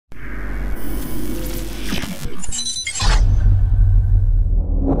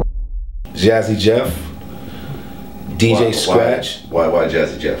Jazzy Jeff, DJ Scratch. Why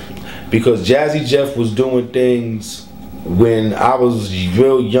Jazzy Jeff? Because Jazzy Jeff was doing things when I was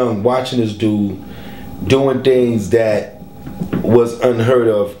real young, watching this dude doing things that was unheard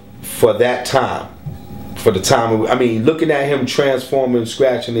of for that time. For the time, I mean, looking at him transforming,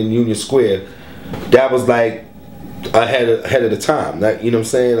 scratching in Union Square, that was like ahead of the time. Like, you know what I'm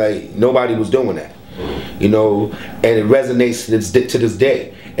saying? Like, nobody was doing that. You know, and it resonates to this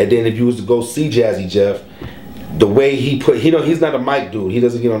day. And then if you was to go see Jazzy Jeff, the way he put, you know, he's not a mic dude. He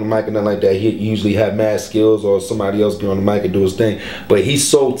doesn't get on the mic and nothing like that. He usually have mad skills or somebody else get on the mic and do his thing. But he's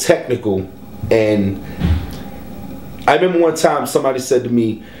so technical. And I remember one time somebody said to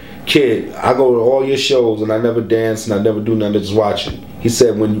me, "Kid, I go to all your shows and I never dance and I never do nothing, just watching." He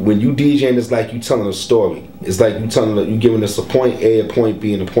said, when you DJing, it's like you telling a story. It's like you giving us a point A, a point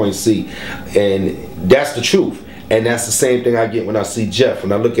B, and a point C. And that's the truth. And that's the same thing I get when I see Jeff.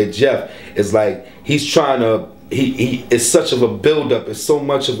 When I look at Jeff, it's like he's trying to, he it's such of a build-up. It's so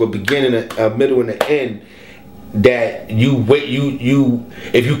much of a beginning, a middle, and an end that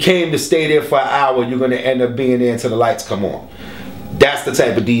if you came to stay there for an hour, you're going to end up being there until the lights come on. That's the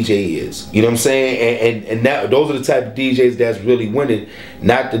type of DJ he is. You know what I'm saying? And those are the type of DJs that's really winning.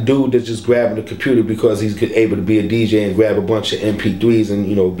 Not the dude that's just grabbing the computer because he's able to be a DJ and grab a bunch of MP3s and,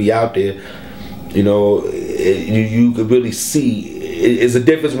 you know, be out there. You know, you could really see it's a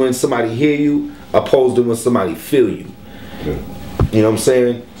difference when somebody hear you opposed to when somebody feel you. Yeah. You know what I'm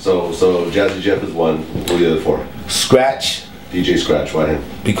saying? So Jazzy Jeff is one. Who are the other four? Scratch. DJ Scratch. Why him?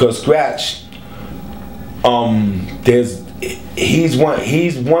 Because Scratch, he's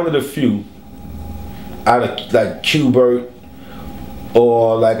one of the few out of like Q-Bert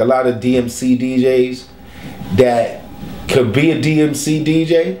or like a lot of DMC DJs that could be a DMC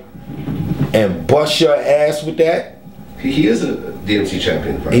DJ and bust your ass with that. He is a DMC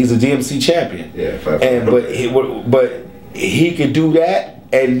champion, right? He's a DMC champion. Yeah, but he could do that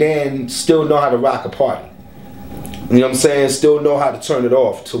and then still know how to rock a party. You know what I'm saying? Still know how to turn it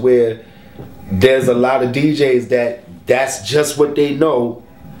off to where there's a lot of DJs that's just what they know,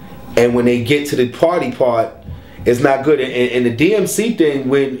 and when they get to the party part, it's not good. And the DMC thing,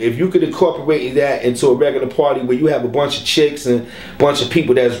 if you could incorporate that into a regular party where you have a bunch of chicks and a bunch of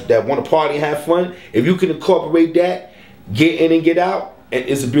people that want to party and have fun, if you can incorporate that, get in and get out,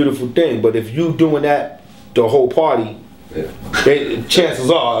 it's a beautiful thing. But if you doing that the whole party,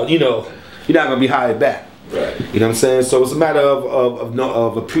 chances are, you know, you're not gonna be hired back. Right. You know what I'm saying? So it's a matter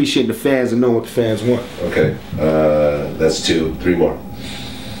of appreciating the fans and knowing what the fans want. Okay. That's 2. 3 more.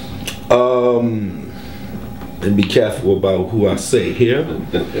 And be careful about who I say here.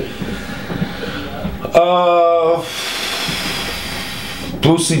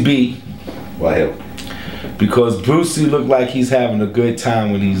 Brucey B. Why him? Because Brucey looked like he's having a good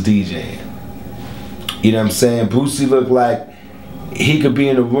time when he's DJing. You know what I'm saying? Brucey looked like he could be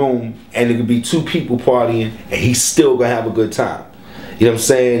in a room and it could be 2 people partying and he's still gonna have a good time. You know what I'm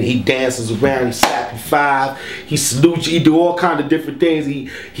saying? He dances around, he slapping 5, he salutes you, he do all kind of different things. He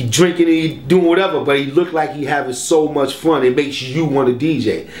drinking, he doing whatever, but he looked like he having so much fun. It makes you want to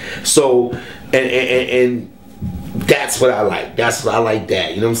DJ. So and that's what I like. That's what I like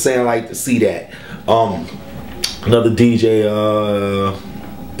that. You know what I'm saying? I like to see that. Another DJ,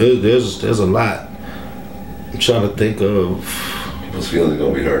 there's a lot. I'm trying to think of. People's feelings are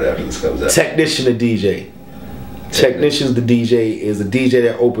gonna be hurt after this comes out. Technician the DJ. Technician's the DJ is a DJ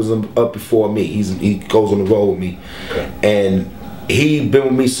that opens him up before me. He goes on the road with me, and he been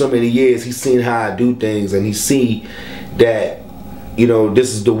with me so many years. He's seen how I do things, and he see that, you know,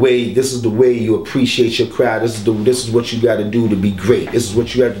 this is the way you appreciate your crowd. This is what you got to do to be great. This is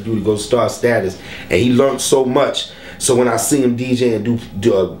what you have to do to go star status. And he learned so much. So when I see him DJ and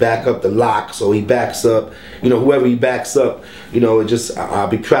do back up the lock, so he backs up, you know, whoever he backs up, you know, I'll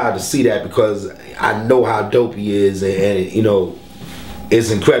be proud to see that because I know how dope he is, and you know, it's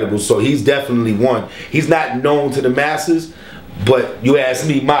incredible. So he's definitely one. He's not known to the masses, but you ask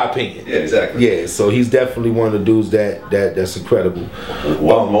me, my opinion. Yeah, exactly. Yeah, so he's definitely one of the dudes that's incredible.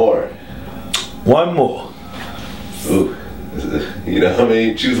 One more. One more. Ooh, you know, I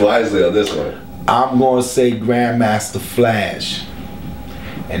mean, choose wisely on this one. I'm going to say Grandmaster Flash.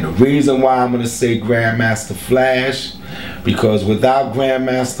 And the reason why I'm going to say Grandmaster Flash, because without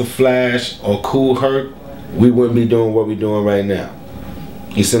Grandmaster Flash or Kool Herc, we wouldn't be doing what we're doing right now.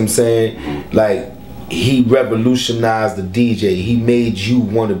 You see what I'm saying? Like, he revolutionized the DJ. He made you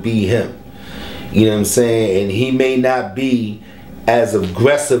want to be him. You know what I'm saying? And he may not be as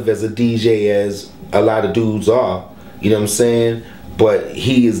aggressive as a DJ as a lot of dudes are. You know what I'm saying? but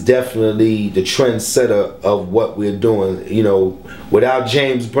he is definitely the trendsetter of what we're doing. You know, without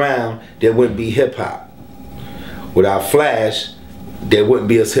James Brown, there wouldn't be hip hop. Without Flash, there wouldn't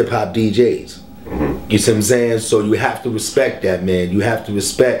be us hip hop DJs. You see what I'm saying? So you have to respect that, man. You have to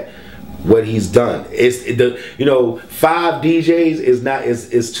respect what he's done. You know, 5 DJs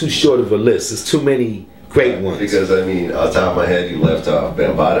is too short of a list. It's too many great ones. Because I mean, on top of my head, you left off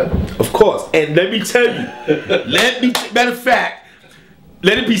Bambaataa. Of course. And let me tell you, matter of fact,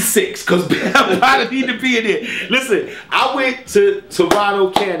 let it be 6, because Bambaataa need to be in there. Listen, I went to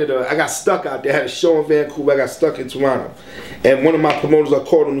Toronto, Canada. I got stuck out there. I had a show in Vancouver. I got stuck in Toronto. And one of my promoters, I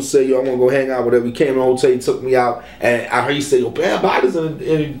called him and said, yo, I want to go hang out, whatever. He came to the hotel, he took me out, and I heard he said, yo, Bambaataa's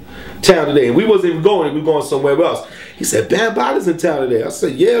in town today. And we wasn't even going, we were going somewhere else. He said, Bambaataa's in town today. I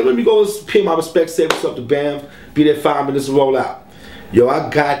said, yeah, let me go pay my respects, say what's up to Bam, be there 5 minutes and roll out. Yo, I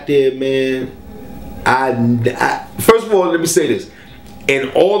got there, man. First of all, let me say this. In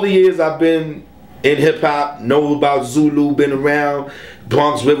all the years I've been in hip-hop, know about Zulu, been around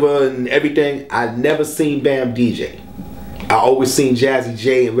Bronx River and everything, I've never seen Bam DJ. I always seen Jazzy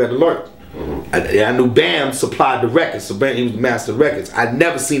J and Red Alert. I knew Bam supplied the records, so Bam, he was the master of records. I'd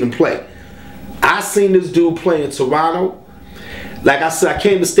never seen him play. I seen this dude play in Toronto. Like I said, I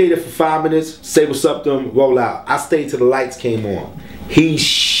came to stay there for 5 minutes, say what's up to him, roll out. I stayed till the lights came on. He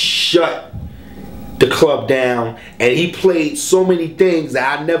shut the club down, and he played so many things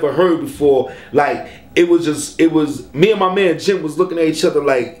that I never heard before. Like, it was me and my man Jim was looking at each other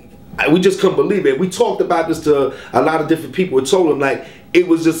like, we just couldn't believe it. We talked about this to a lot of different people. We told them, like, it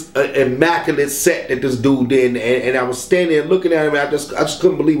was just an immaculate set that this dude did, and I was standing there looking at him, and I just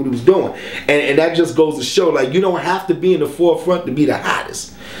couldn't believe what he was doing. And that just goes to show, like, you don't have to be in the forefront to be the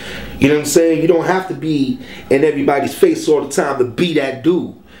hottest. You know what I'm saying? You don't have to be in everybody's face all the time to be that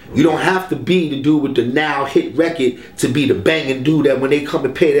dude. You don't have to be the dude with the now hit record to be the banging dude that when they come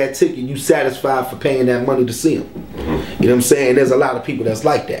and pay that ticket, you satisfied for paying that money to see him. You know what I'm saying? There's a lot of people that's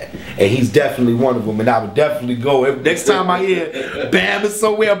like that. And he's definitely one of them. And I would definitely go. Next time I hear Bam is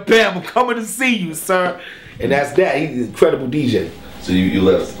somewhere, Bam, I'm coming to see you, sir. And that's that. He's an incredible DJ. So you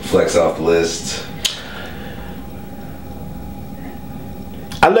left Flex off the list.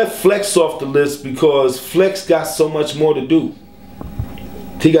 I left Flex off the list because Flex got so much more to do.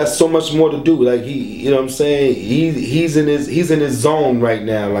 He got so much more to do. Like, you know what I'm saying? He's in his zone right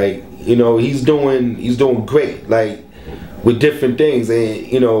now. Like, you know, he's doing great. Like, with different things, and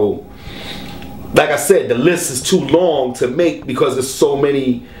you know, like I said, the list is too long to make because there's so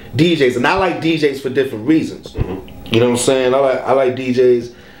many DJs, and I like DJs for different reasons. You know what I'm saying? I like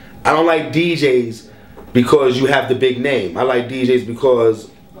DJs. I don't like DJs because you have the big name. I like DJs because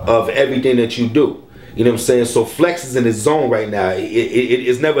of everything that you do. You know what I'm saying? So Flex is in his zone right now.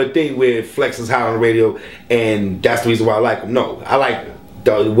 It's never a thing where Flex is hot on the radio and that's the reason why I like him. No, I like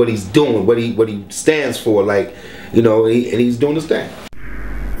what he's doing, what he stands for. Like, you know, and he's doing his thing.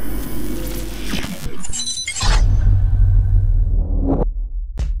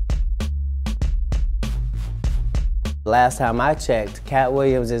 Last time I checked, Cat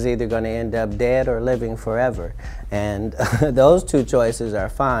Williams is either going to end up dead or living forever. And those two choices are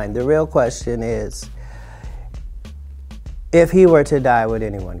fine. The real question is, if he were to die, would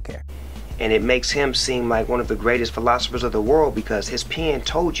anyone care? And it makes him seem like one of the greatest philosophers of the world because his pen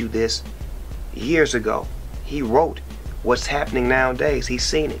told you this years ago. He wrote what's happening nowadays. He's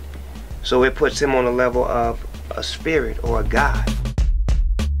seen it. So it puts him on a level of a spirit or a god.